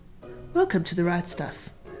Welcome to The Right Stuff.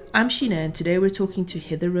 I'm Sheena and today we're talking to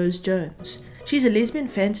Heather Rose Jones. She's a lesbian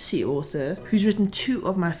fantasy author who's written two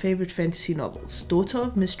of my favorite fantasy novels, Daughter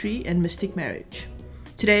of Mystery and Mystic Marriage.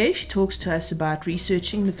 Today she talks to us about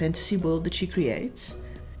researching the fantasy world that she creates.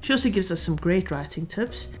 She also gives us some great writing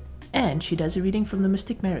tips, and she does a reading from the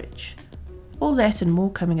Mystic Marriage. All that and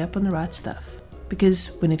more coming up on The Right Stuff. Because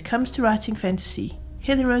when it comes to writing fantasy,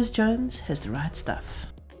 Heather Rose Jones has the right stuff.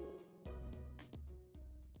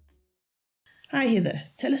 Hi Heather,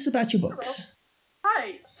 tell us about your books.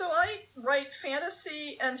 Hi, so I write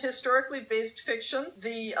fantasy and historically based fiction.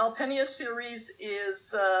 The Alpenia series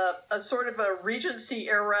is a sort of a Regency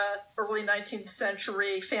era, early 19th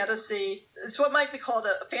century fantasy. It's what might be called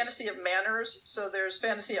a fantasy of manners. So there's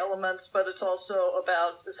fantasy elements, but it's also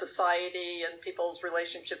about the society and people's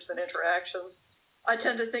relationships and interactions. I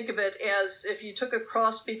tend to think of it as if you took a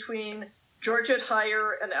cross between Georgette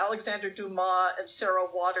Heyer and Alexander Dumas and Sarah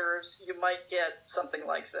Waters, you might get something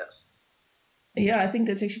like this. Yeah, I think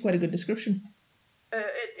that's actually quite a good description.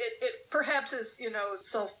 It perhaps is,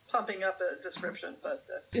 self-pumping up a description, but...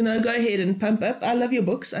 Go ahead and pump up. I love your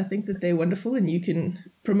books. I think that they're wonderful and you can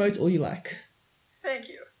promote all you like. Thank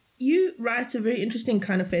you. You write a very interesting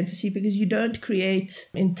kind of fantasy because you don't create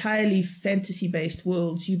entirely fantasy-based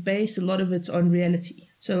worlds. You base a lot of it on reality.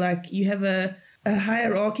 So, you have a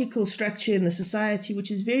hierarchical structure in the society, which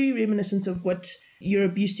is very reminiscent of what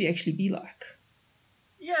Europe used to actually be like.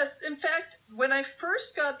 Yes, in fact, when I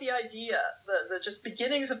first got the idea, the just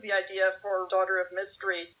beginnings of the idea for Daughter of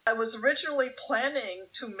Mystery, I was originally planning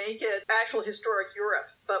to make it actual historic Europe,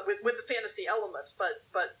 but with the fantasy elements,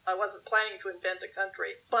 but I wasn't planning to invent a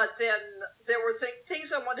country. But then there were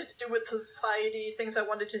things I wanted to do with society, things I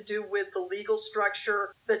wanted to do with the legal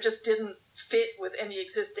structure that just didn't fit with any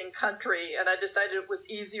existing country, and I decided it was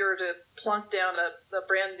easier to plunk down a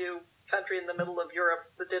brand new country in the middle of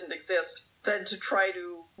Europe that didn't exist than to try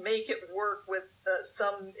to make it work with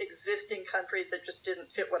some existing country that just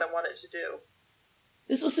didn't fit what I wanted to do.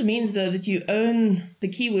 This also means, though, that you own the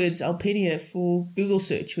keywords Alpenia for Google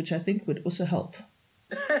search, which I think would also help.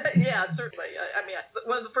 Yeah, certainly.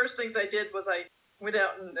 One of the first things I did was I went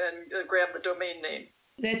out and grabbed the domain name.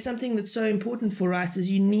 That's something that's so important for writers.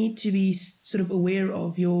 You need to be sort of aware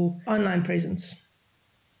of your online presence.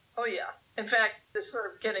 Oh, yeah. In fact, this is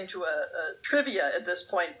sort of getting to a trivia at this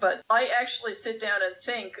point, but I actually sit down and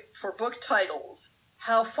think for book titles,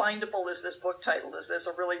 how findable is this book title? Is this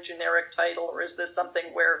a really generic title, or is this something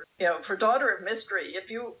where, for Daughter of Mystery, if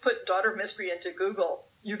you put Daughter of Mystery into Google,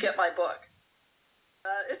 you get my book.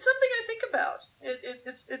 It's something I think about.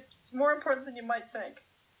 It's more important than you might think.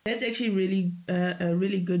 That's actually really a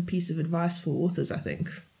really good piece of advice for authors, I think.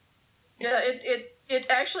 Yeah, it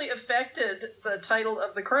actually affected the title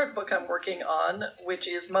of the current book I'm working on, which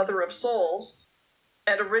is Mother of Souls.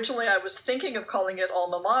 And originally I was thinking of calling it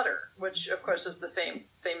Alma Mater, which of course is the same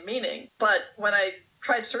meaning. But when I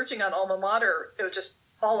tried searching on Alma Mater, it was just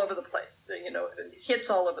all over the place. Hits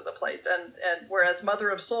all over the place. And whereas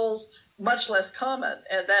Mother of Souls, much less common.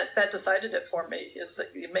 And that decided it for me.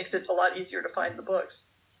 It makes it a lot easier to find the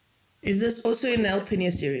books. Is this also in the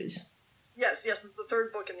Alpenia series? Yes, it's the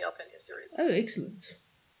third book in the Alpenia series. Oh, excellent.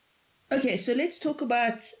 Okay, so let's talk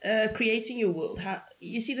about creating your world.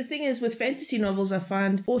 You see, the thing is, with fantasy novels, I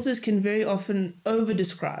find authors can very often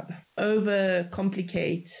over-describe,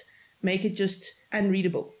 over-complicate, make it just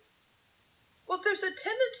unreadable. Well, there's a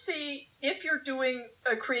tendency, if you're doing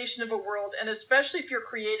a creation of a world, and especially if you're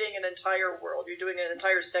creating an entire world, you're doing an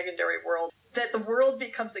entire secondary world, that the world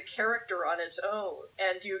becomes a character on its own,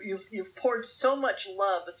 and you've poured so much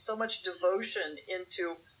love and so much devotion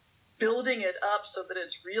into building it up so that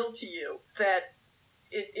it's real to you that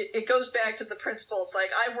it goes back to the principle. It's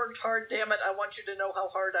like, I worked hard, damn it, I want you to know how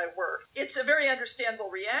hard I worked. It's a very understandable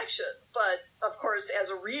reaction, but of course, as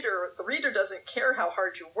a reader, the reader doesn't care how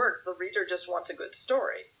hard you work. The reader just wants a good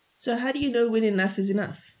story. So how do you know when enough is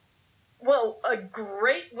enough? Well, a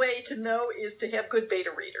great way to know is to have good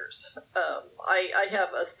beta readers. I have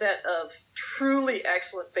a set of truly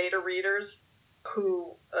excellent beta readers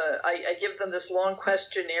who I give them this long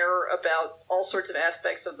questionnaire about all sorts of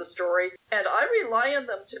aspects of the story, and I rely on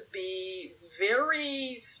them to be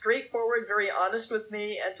very straightforward, very honest with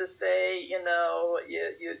me, and to say, you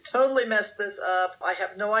totally messed this up. I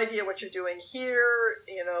have no idea what you're doing here.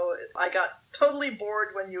 I got totally bored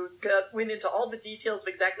when you went into all the details of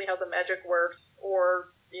exactly how the magic worked,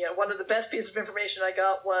 or one of the best pieces of information I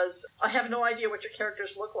got was, I have no idea what your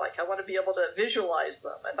characters look like. I want to be able to visualize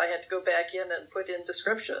them. And I had to go back in and put in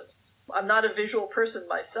descriptions. I'm not a visual person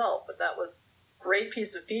myself, but that was a great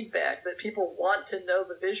piece of feedback, that people want to know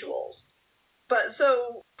the visuals. But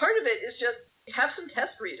so part of it is just have some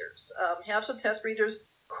test readers. Have some test readers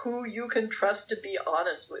who you can trust to be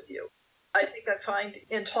honest with you. I think I find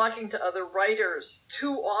in talking to other writers,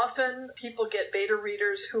 too often people get beta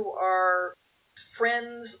readers who are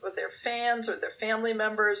friends or their fans or their family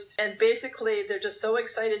members, and basically they're just so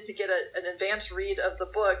excited to get an advanced read of the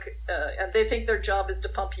book, and they think their job is to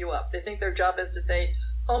pump you up. They think their job is to say,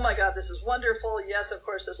 oh my God, this is wonderful. Yes, of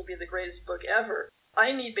course, this will be the greatest book ever.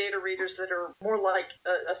 I need beta readers that are more like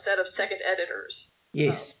a set of second editors.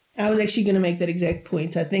 Yes. I was actually going to make that exact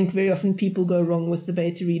point. I think very often people go wrong with the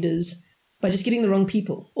beta readers by just getting the wrong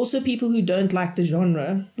people. Also, people who don't like the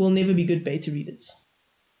genre will never be good beta readers.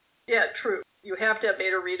 Yeah, true. You have to have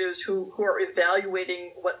beta readers who are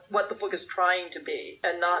evaluating what the book is trying to be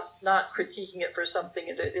and not critiquing it for something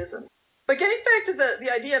it isn't. But getting back to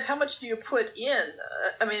the idea of how much do you put in,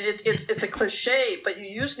 I mean, it's a cliche, but you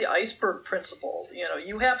use the iceberg principle. You know,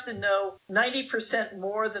 you have to know 90%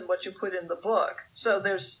 more than what you put in the book. So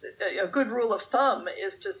there's a good rule of thumb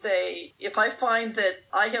is to say, if I find that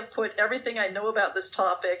I have put everything I know about this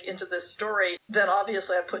topic into this story, then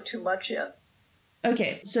obviously I put too much in.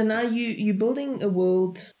 Okay, so now you're building a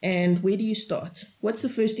world, and where do you start? What's the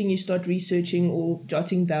first thing you start researching or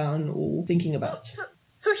jotting down or thinking about?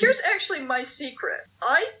 So here's actually my secret.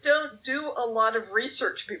 I don't do a lot of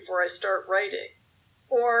research before I start writing.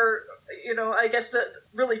 Or, you know, I guess the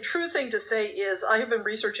really true thing to say is I have been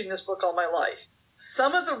researching this book all my life.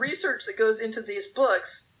 Some of the research that goes into these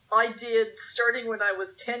books I did starting when I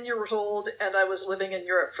was 10 years old and I was living in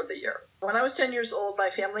Europe for the year. When I was 10 years old, my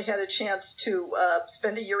family had a chance to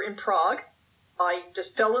spend a year in Prague. I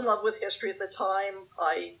just fell in love with history at the time.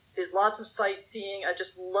 I did lots of sightseeing. I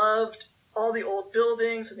just loved all the old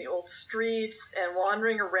buildings and the old streets and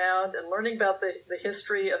wandering around and learning about the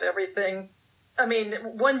history of everything. I mean,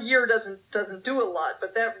 1 year doesn't do a lot,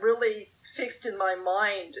 but that really fixed in my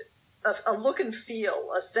mind a look and feel,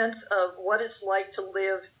 a sense of what it's like to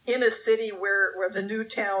live in a city where the new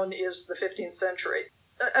town is the 15th century.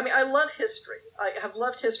 I mean, I love history. I have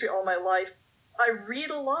loved history all my life. I read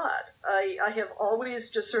a lot. I have always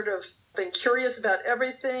just sort of been curious about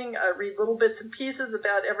everything. I read little bits and pieces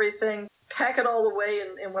about everything, pack it all away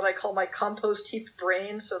in what I call my compost heap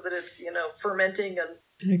brain so that it's, you know, fermenting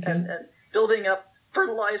and building up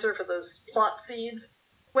fertilizer for those plot seeds.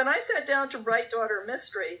 When I sat down to write Daughter of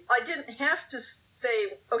Mystery, I didn't have to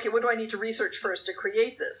say, okay, what do I need to research first to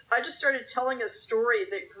create this? I just started telling a story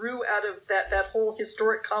that grew out of that whole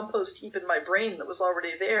historic compost heap in my brain that was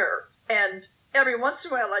already there. And every once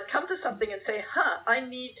in a while I'd come to something and say, I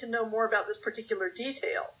need to know more about this particular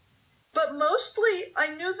detail. But mostly,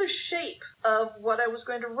 I knew the shape of what I was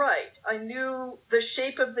going to write. I knew the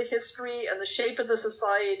shape of the history and the shape of the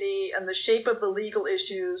society and the shape of the legal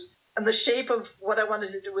issues and the shape of what I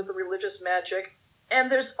wanted to do with the religious magic. And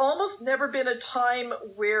there's almost never been a time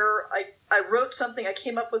where I wrote something, I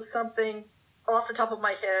came up with something off the top of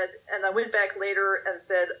my head, and I went back later and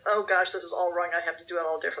said, oh gosh, this is all wrong, I have to do it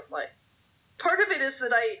all differently. Part of it is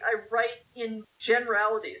that I write in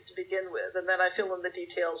generalities to begin with, and then I fill in the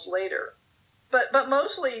details later. But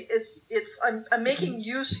mostly I'm making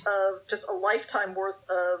use of just a lifetime worth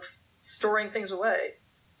of storing things away.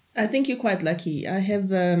 I think you're quite lucky. I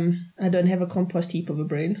don't have a compost heap of a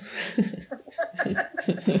brain.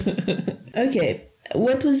 Okay.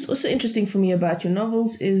 What was also interesting for me about your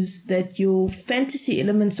novels is that your fantasy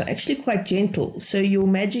elements are actually quite gentle. So your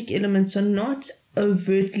magic elements are not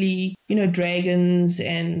overtly, dragons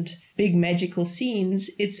and big magical scenes.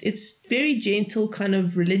 It's very gentle, kind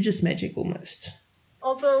of religious magic almost.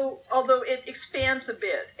 Although it expands a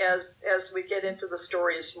bit as we get into the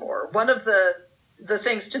stories more. One of the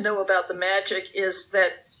things to know about the magic is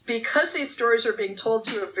that because these stories are being told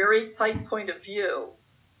through a very tight point of view,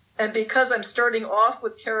 and because I'm starting off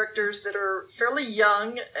with characters that are fairly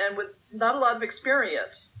young and with not a lot of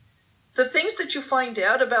experience, the things that you find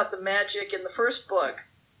out about the magic in the first book,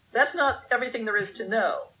 that's not everything there is to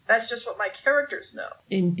know. That's just what my characters know.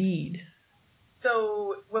 Indeed.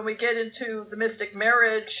 So when we get into the mystic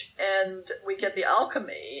marriage and we get the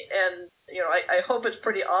alchemy, and I hope it's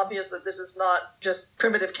pretty obvious that this is not just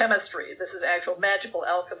primitive chemistry. This is actual magical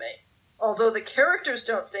alchemy. Although the characters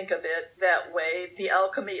don't think of it that way, the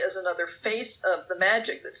alchemy is another face of the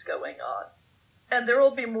magic that's going on. And there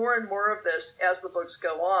will be more and more of this as the books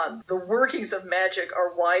go on. The workings of magic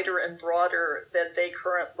are wider and broader than they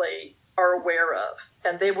currently are aware of.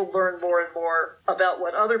 And they will learn more and more about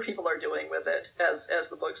what other people are doing with it as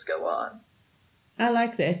the books go on. I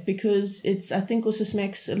like that because I think also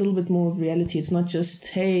smacks a little bit more of reality. It's not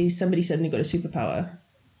just, hey, somebody suddenly got a superpower.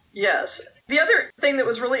 Yes. The other thing that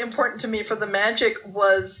was really important to me for the magic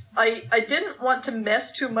was I didn't want to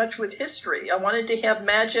mess too much with history. I wanted to have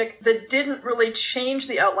magic that didn't really change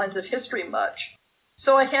the outlines of history much.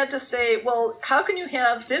 So I had to say, well, how can you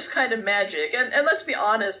have this kind of magic? And let's be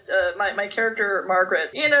honest, my character, Margaret,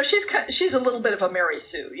 she's a little bit of a Mary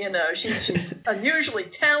Sue. She's unusually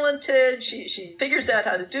talented. She figures out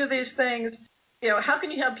how to do these things. How can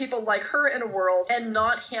you have people like her in a world and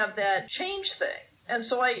not have that change things? And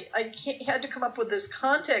so I had to come up with this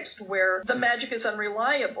context where the magic is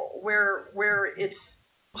unreliable, where it's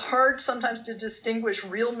hard sometimes to distinguish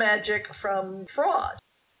real magic from fraud.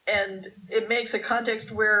 And it makes a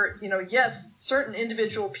context where, yes, certain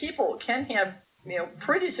individual people can have,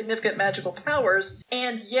 pretty significant magical powers,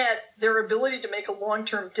 and yet their ability to make a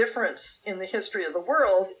long-term difference in the history of the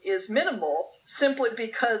world is minimal simply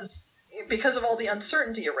because of all the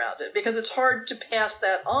uncertainty around it, because it's hard to pass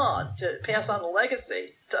on a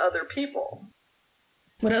legacy to other people.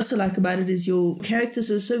 What I also like about it is your characters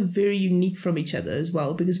are so very unique from each other as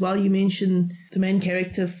well, because while you mention the main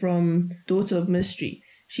character from Daughter of Mystery,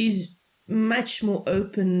 she's much more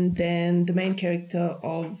open than the main character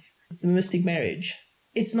of The Mystic Marriage.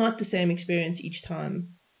 It's not the same experience each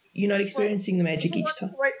time. You're not experiencing the magic each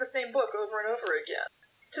time. Write the same book over and over again.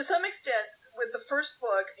 To some extent, with the first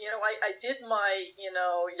book, I did my,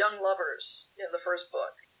 young lovers in the first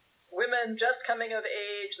book. Women just coming of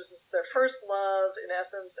age, this is their first love, in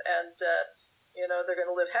essence, and, they're going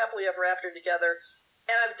to live happily ever after together.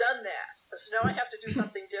 And I've done that. So now I have to do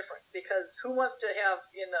something different, because who wants to have,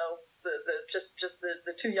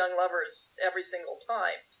 the two young lovers every single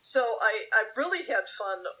time? So I really had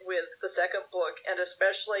fun with the second book, and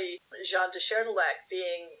especially Jeanne de Cherdelac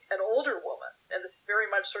being an older woman. And this very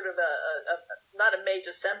much sort of not a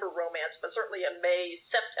May-December romance, but certainly a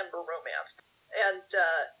May-September romance. And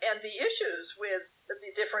the issues with the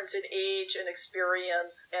difference in age and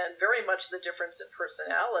experience, and very much the difference in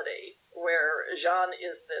personality, where Jeanne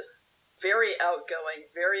is this very outgoing,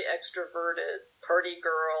 very extroverted party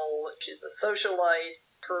girl. She's a socialite.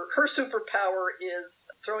 Her superpower is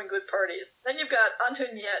throwing good parties. Then you've got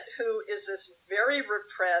Antoinette, who is this very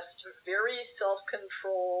repressed, very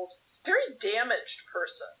self-controlled, very damaged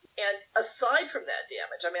person. And aside from that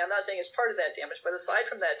damage, I'm not saying it's part of that damage, but aside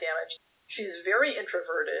from that damage, she's very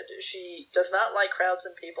introverted. She does not like crowds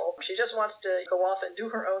and people. She just wants to go off and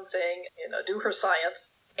do her own thing, do her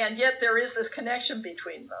science. And yet there is this connection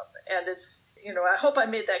between them. And it's, I hope I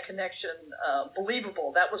made that connection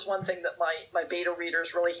believable. That was one thing that my beta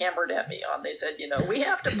readers really hammered at me on. They said, we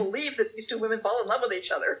have to believe that these two women fall in love with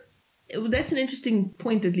each other. That's an interesting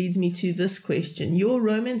point that leads me to this question. Your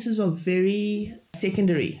romances are very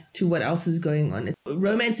secondary to what else is going on.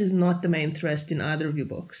 Romance is not the main thrust in either of your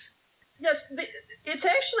books. Yes, it's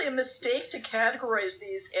actually a mistake to categorize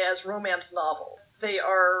these as romance novels. They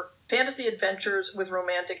are fantasy adventures with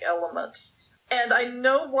romantic elements. And I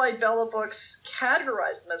know why Bella Books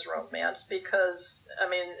categorized them as romance, because,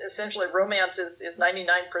 essentially romance is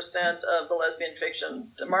 99% of the lesbian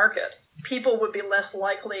fiction market. People would be less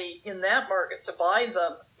likely in that market to buy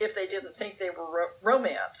them if they didn't think they were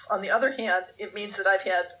romance. On the other hand, it means that I've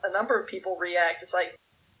had a number of people react. It's like,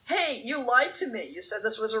 hey, you lied to me. You said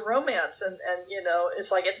this was a romance. And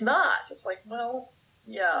it's like, it's not. It's like, well,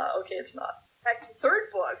 yeah, okay, it's not. In fact, the third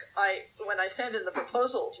book, when I sent in the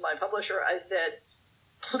proposal to my publisher, I said,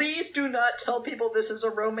 please do not tell people this is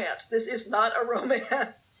a romance. This is not a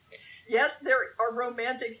romance. Yes, there are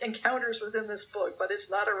romantic encounters within this book, but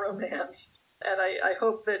it's not a romance. And I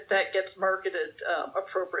hope that gets marketed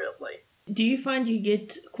appropriately. Do you find you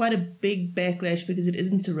get quite a big backlash because it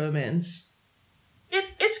isn't a romance?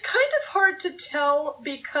 It's kind of hard to tell,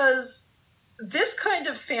 because this kind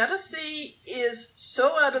of fantasy is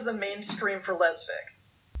so out of the mainstream for lesfic.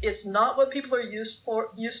 It's not what people are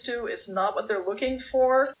used to. It's not what they're looking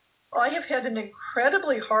for. I have had an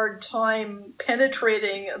incredibly hard time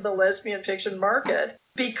penetrating the lesbian fiction market,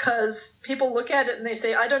 because people look at it and they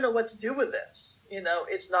say, I don't know what to do with this.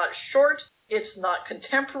 It's not short. It's not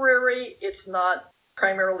contemporary. It's not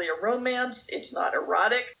primarily a romance. It's not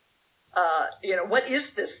erotic. What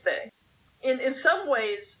is this thing? In some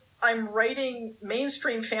ways, I'm writing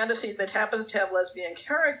mainstream fantasy that happens to have lesbian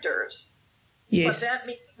characters. Yes. But that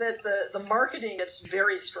means that the marketing is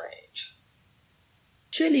very strange.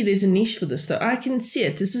 Surely there's a niche for this, though. I can see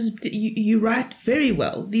it. This is you write very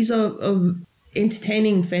well. These are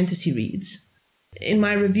entertaining fantasy reads. In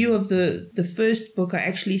my review of the first book, I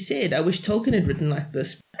actually said, I wish Tolkien had written like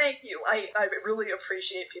this. Thank you. I really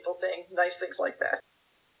appreciate people saying nice things like that.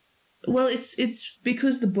 Well, it's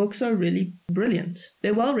because the books are really brilliant.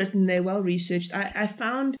 They're well written, they're well researched. I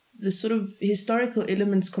found the sort of historical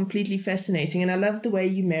elements completely fascinating. And I love the way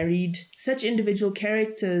you married such individual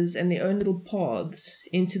characters and their own little paths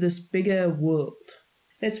into this bigger world.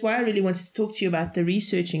 That's why I really wanted to talk to you about the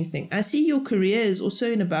researching thing. I see your career is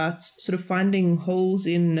also in about sort of finding holes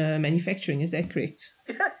in manufacturing. Is that correct?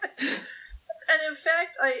 And in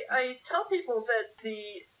fact, I tell people that the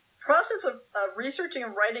process of researching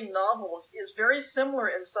and writing novels is very similar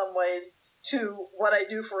in some ways to what I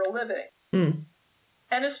do for a living. Mm.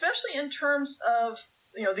 And especially in terms of,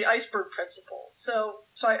 the iceberg principle. So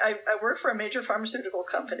I work for a major pharmaceutical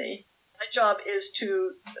company. My job is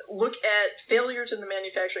to look at failures in the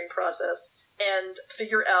manufacturing process and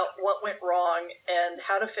figure out what went wrong and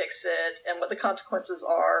how to fix it and what the consequences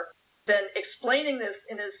are. Then explaining this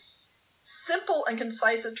in as simple and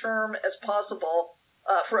concise a term as possible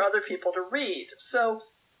for other people to read. So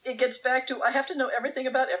it gets back to, I have to know everything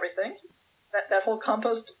about everything. That whole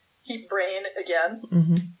compost heap brain again.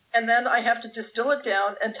 Mm-hmm. And then I have to distill it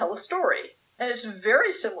down and tell a story. And it's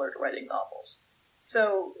very similar to writing novels.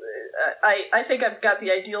 So I think I've got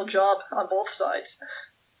the ideal job on both sides.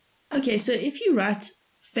 Okay, so if you write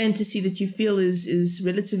fantasy that you feel is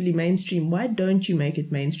relatively mainstream, why don't you make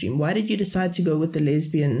it mainstream? Why did you decide to go with the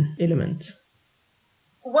lesbian element?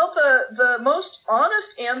 Well, the most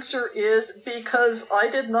honest answer is because I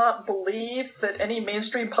did not believe that any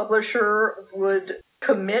mainstream publisher would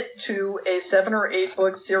commit to a 7 or 8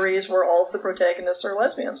 book series where all of the protagonists are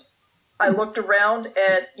lesbians. I looked around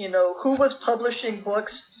at, who was publishing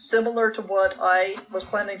books similar to what I was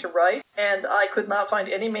planning to write, and I could not find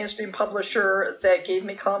any mainstream publisher that gave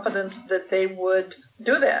me confidence that they would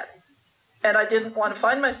do that. And I didn't want to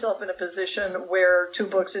find myself in a position where 2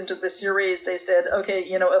 books into the series, they said, okay,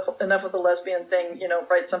 enough of the lesbian thing,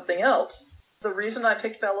 write something else. The reason I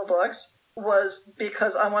picked Bella Books was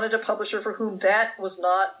because I wanted a publisher for whom that was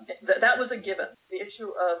a given. The issue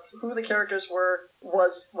of who the characters were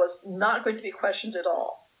was not going to be questioned at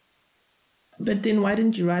all. But then why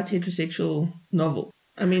didn't you write heterosexual novel?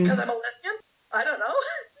 I mean, because I'm a lesbian? I don't know.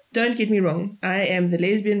 Don't get me wrong. I am the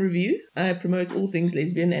Lesbian Review. I promote all things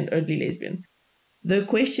lesbian and only lesbian. The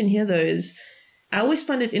question here, though, is I always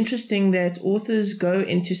find it interesting that authors go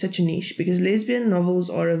into such a niche because lesbian novels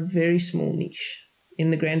are a very small niche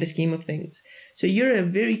in the grander scheme of things. So you're a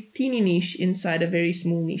very teeny niche inside a very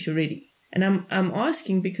small niche already. And I'm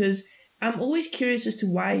asking because I'm always curious as to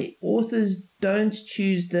why authors don't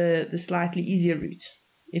choose the slightly easier route,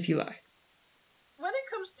 if you like. When it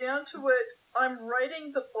comes down to it, I'm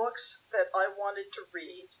writing the books that I wanted to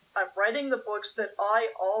read. I'm writing the books that I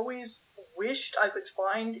always wished I could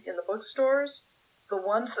find in the bookstores, the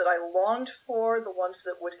ones that I longed for, the ones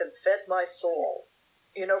that would have fed my soul.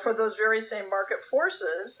 For those very same market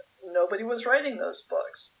forces, nobody was writing those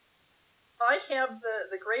books. I have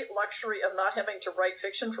the great luxury of not having to write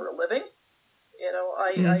fiction for a living.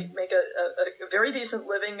 I make a very decent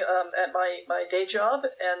living at my day job,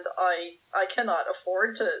 and I cannot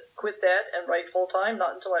afford to quit that and write full-time,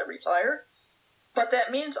 not until I retire. But that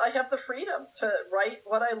means I have the freedom to write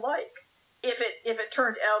what I like. If it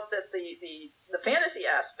turned out that the fantasy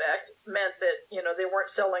aspect meant that, they weren't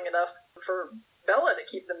selling enough for Bella to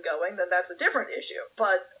keep them going, then that's a different issue.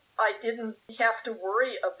 But I didn't have to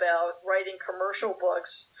worry about writing commercial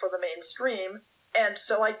books for the mainstream. And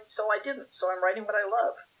so I didn't. So I'm writing what I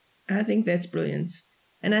love. I think that's brilliant.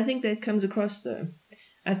 And I think that comes across, though.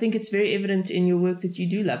 I think it's very evident in your work that you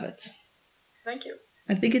do love it. Thank you.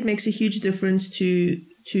 I think it makes a huge difference to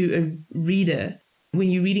a reader when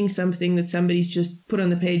you're reading something that somebody's just put on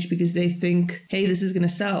the page because they think, hey, this is going to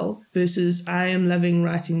sell, versus I am loving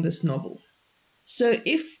writing this novel. So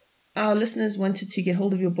if our listeners wanted to get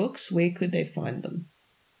hold of your books, where could they find them?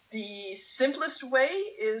 The simplest way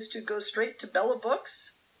is to go straight to Bella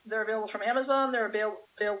Books. They're available from Amazon. They're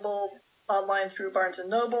available online through Barnes &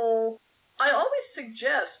 Noble. I always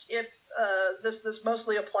suggest, if this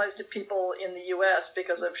mostly applies to people in the U.S.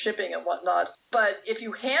 because of shipping and whatnot, but if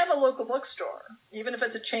you have a local bookstore, even if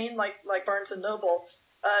it's a chain like Barnes & Noble,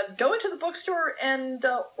 go into the bookstore and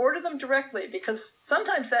order them directly, because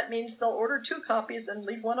sometimes that means they'll order 2 copies and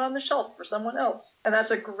leave one on the shelf for someone else. And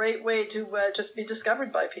that's a great way to just be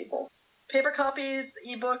discovered by people. Paper copies,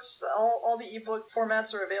 ebooks, all the ebook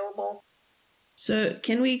formats are available. So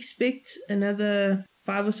can we expect another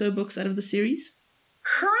 5 or so books out of the series?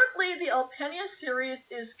 Currently, the Alpenia series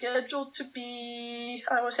is scheduled to be,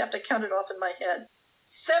 I always have to count it off in my head,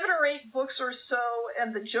 7 or 8 books or so,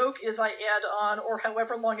 and the joke is I add on, or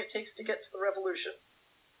however long it takes to get to the revolution.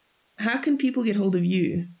 How can people get hold of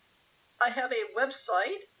you? I have a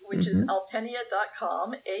website, which is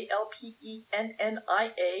alpenia.com,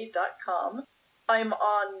 ALPENNIA.com. I'm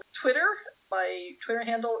on Twitter My Twitter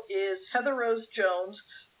handle is Heather Rose Jones,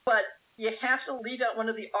 but you have to leave out one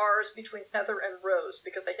of the R's between Heather and Rose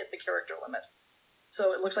because I hit the character limit.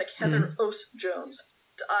 So it looks like Heather Ose Jones.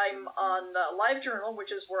 I'm on LiveJournal,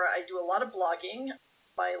 which is where I do a lot of blogging.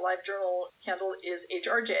 My LiveJournal handle is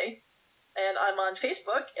HRJ. And I'm on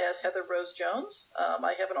Facebook as Heather Rose Jones.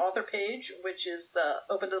 I have an author page, which is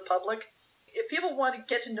open to the public. If people want to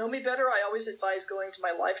get to know me better, I always advise going to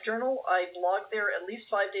my LiveJournal. I blog there at least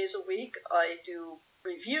 5 days a week. I do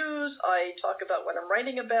reviews. I talk about what I'm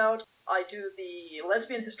writing about. I do the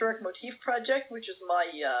Lesbian Historic Motif Project, which is my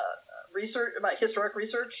my historic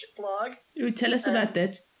research blog. Tell us about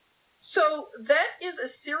that. So that is a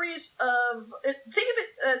series of, think of it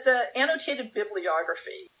as an annotated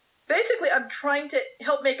bibliography. Basically, I'm trying to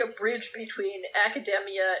help make a bridge between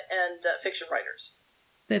academia and fiction writers.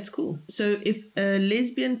 That's cool. So if a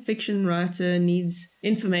lesbian fiction writer needs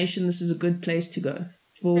information, this is a good place to go.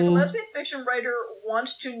 If a lesbian fiction writer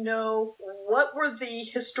wants to know what were the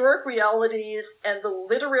historic realities and the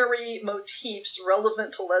literary motifs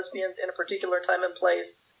relevant to lesbians in a particular time and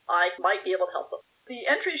place, I might be able to help them. The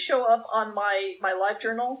entries show up on my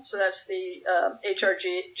LiveJournal, so that's the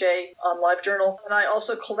HRJ on LiveJournal, and I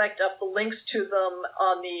also collect up the links to them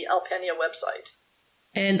on the Alpenia website.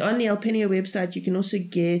 And on the Alpenia website, you can also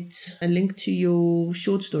get a link to your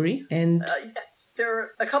short story. And yes, there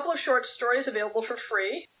are a couple of short stories available for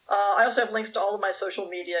free. I also have links to all of my social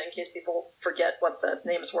media in case people forget what the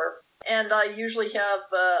names were. And I usually have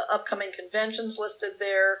upcoming conventions listed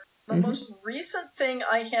there. The most recent thing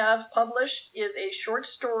I have published is a short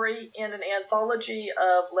story in an anthology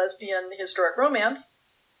of lesbian historic romance,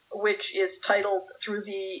 which is titled Through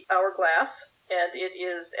the Hourglass, and it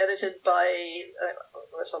is edited by,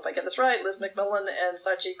 let's hope I get this right, Liz McMillan and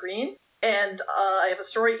Sachi Green. And I have a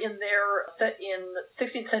story in there set in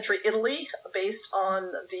 16th century Italy, based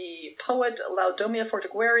on the poet Laodomia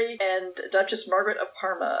Fortegueri and Duchess Margaret of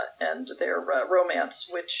Parma and their romance,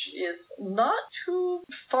 which is not too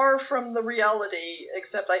far from the reality,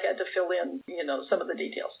 except I had to fill in, some of the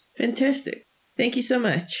details. Fantastic. Thank you so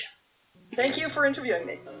much. Thank you for interviewing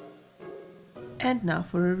me. And now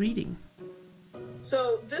for a reading.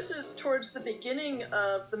 So this is towards the beginning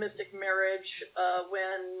of the Mystic Marriage,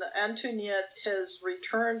 when Antoniette has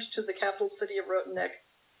returned to the capital city of Roteneck,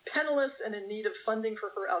 penniless and in need of funding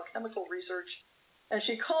for her alchemical research, and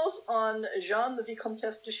she calls on Jeanne the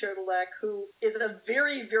Vicomtesse de Cherdelac, who is a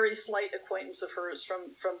very, very slight acquaintance of hers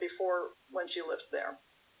from before when she lived there.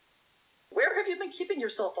 "Where have you been keeping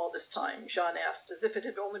yourself all this time?" Jeanne asked, as if it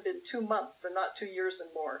had only been 2 months and not 2 years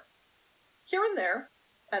and more. "Here and there."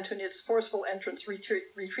 Antoniette's forceful entrance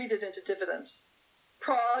retreated into diffidence.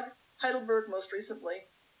 "Prague, Heidelberg most recently.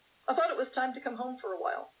 I thought it was time to come home for a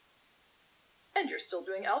while." "And you're still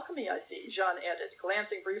doing alchemy, I see," Jeanne added,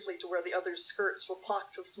 glancing briefly to where the other's skirts were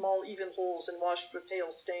pocked with small even holes and washed with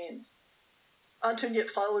pale stains. Antoniette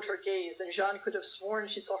followed her gaze, and Jeanne could have sworn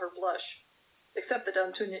she saw her blush, except that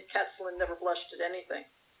Antoniette Katzlin never blushed at anything.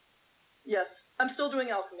 "Yes, I'm still doing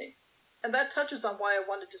alchemy, and that touches on why I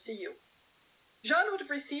wanted to see you." Jeanne would have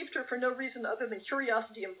received her for no reason other than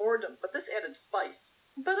curiosity and boredom, but this added spice.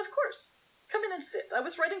 "But of course. Come in and sit. I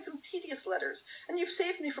was writing some tedious letters, and you've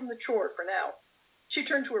saved me from the chore for now." She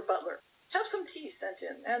turned to her butler. "Have some tea sent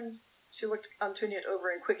in, and—" She looked Antoniette over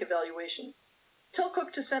in quick evaluation. "Tell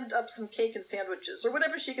cook to send up some cake and sandwiches, or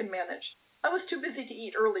whatever she can manage. I was too busy to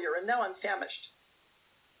eat earlier, and now I'm famished."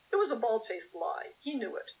 It was a bald-faced lie. He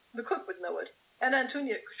knew it. The cook would know it, and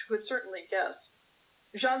Antoniette could certainly guess.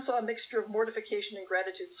 Jeanne saw a mixture of mortification and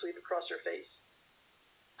gratitude sweep across her face.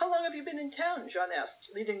 "How long have you been in town?" Jeanne asked,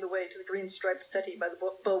 leading the way to the green-striped settee by the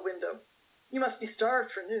bow window. "You must be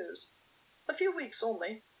starved for news." "A few weeks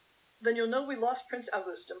only." "Then you'll know we lost Prince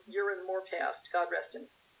August a year and more past, God rest him."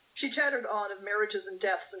 She chattered on of marriages and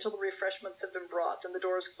deaths until the refreshments had been brought and the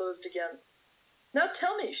doors closed again. "Now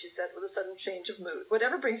tell me," she said with a sudden change of mood,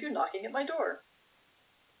 "whatever brings you knocking at my door?"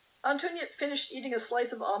 Antoniette finished eating a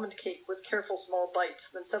slice of almond cake with careful small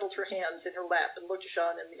bites, then settled her hands in her lap and looked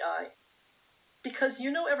Jeanne in the eye. "Because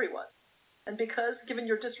you know everyone, and because, given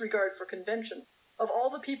your disregard for convention, of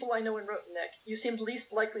all the people I know in Roteneck, you seemed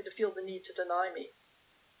least likely to feel the need to deny me."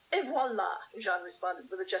 "Et voilà," Jeanne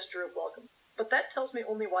responded with a gesture of welcome. "But that tells me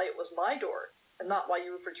only why it was my door, and not why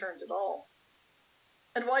you have returned at all."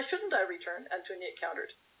 "And why shouldn't I return?" Antoniette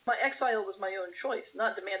countered. "My exile was my own choice,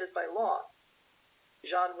 not demanded by law."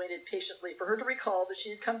 Jeanne waited patiently for her to recall that she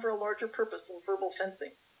had come for a larger purpose than verbal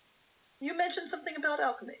fencing. "You mentioned something about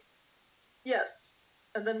alchemy." "Yes,"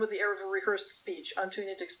 and then with the air of a rehearsed speech,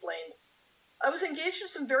 Antoniette explained. "I was engaged in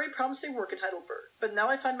some very promising work in Heidelberg, but now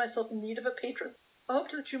I find myself in need of a patron. I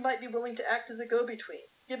hoped that you might be willing to act as a go-between,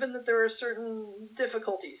 given that there are certain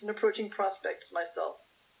difficulties in approaching prospects myself.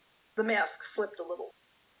 The mask slipped a little.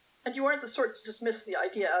 And you aren't the sort to dismiss the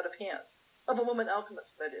idea out of hand. Of a woman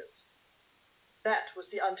alchemist, that is. That was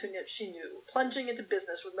the Antoinette she knew, plunging into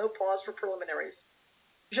business with no pause for preliminaries.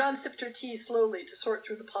 Jeanne sipped her tea slowly to sort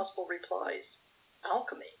through the possible replies.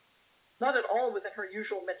 Alchemy? Not at all within her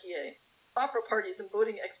usual métier. Opera parties and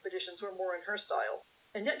boating expeditions were more in her style,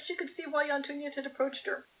 and yet she could see why Antoinette had approached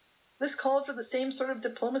her. This called for the same sort of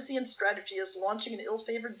diplomacy and strategy as launching an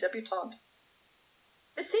ill-favored debutante.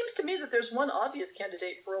 It seems to me that there's one obvious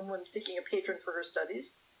candidate for a woman seeking a patron for her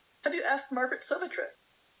studies. Have you asked Margaret Sauvetre?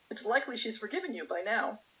 It's likely she's forgiven you by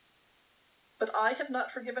now. But I have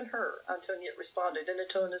not forgiven her, Antoinette responded in a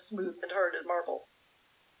tone as smooth and hard as marble.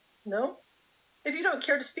 No? If you don't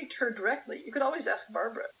care to speak to her directly, you could always ask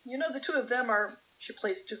Barbara. You know, the two of them are... She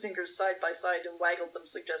placed two fingers side by side and waggled them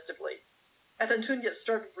suggestively. At Antoinette's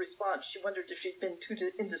startled response, she wondered if she'd been too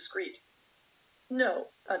indiscreet. No,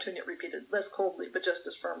 Antoinette repeated, less coldly, but just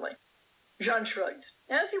as firmly. Jean shrugged.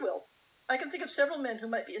 As you will. I can think of several men who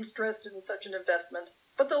might be interested in such an investment,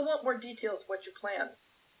 but they'll want more details of what you plan.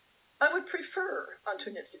 I would prefer,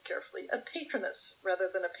 Antoinette said carefully, a patroness rather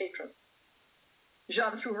than a patron.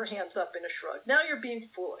 Jean threw her hands up in a shrug. Now you're being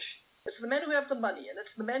foolish. It's the men who have the money, and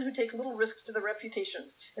it's the men who take little risk to their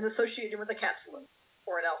reputations in associating with a castellan,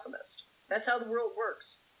 or an alchemist. That's how the world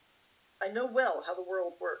works. I know well how the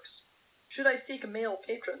world works. Should I seek a male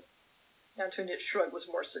patron? Antoinette's shrug was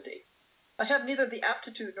more sedate. I have neither the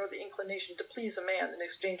aptitude nor the inclination to please a man in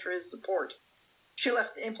exchange for his support. She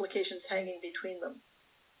left the implications hanging between them.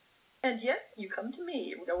 And yet you come to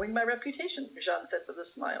me, knowing my reputation, Jean said with a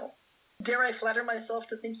smile. Dare I flatter myself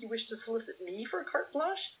to think you wish to solicit me for a carte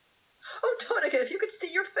blanche? Oh, Tonica, if you could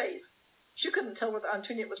see your face! She couldn't tell whether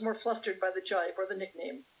Antoinette was more flustered by the jibe or the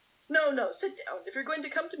nickname. No, sit down. If you're going to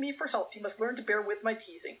come to me for help, you must learn to bear with my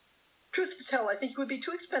teasing. Truth to tell, I think it would be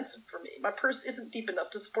too expensive for me. My purse isn't deep enough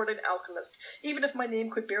to support an alchemist, even if my name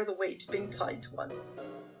could bear the weight being tied to one.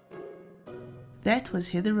 That was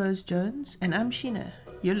Heather Rose Jones, and I'm Sheena.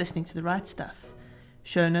 You're listening to The Right Stuff.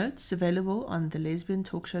 Show notes available on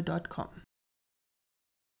thelesbiantalkshow.com.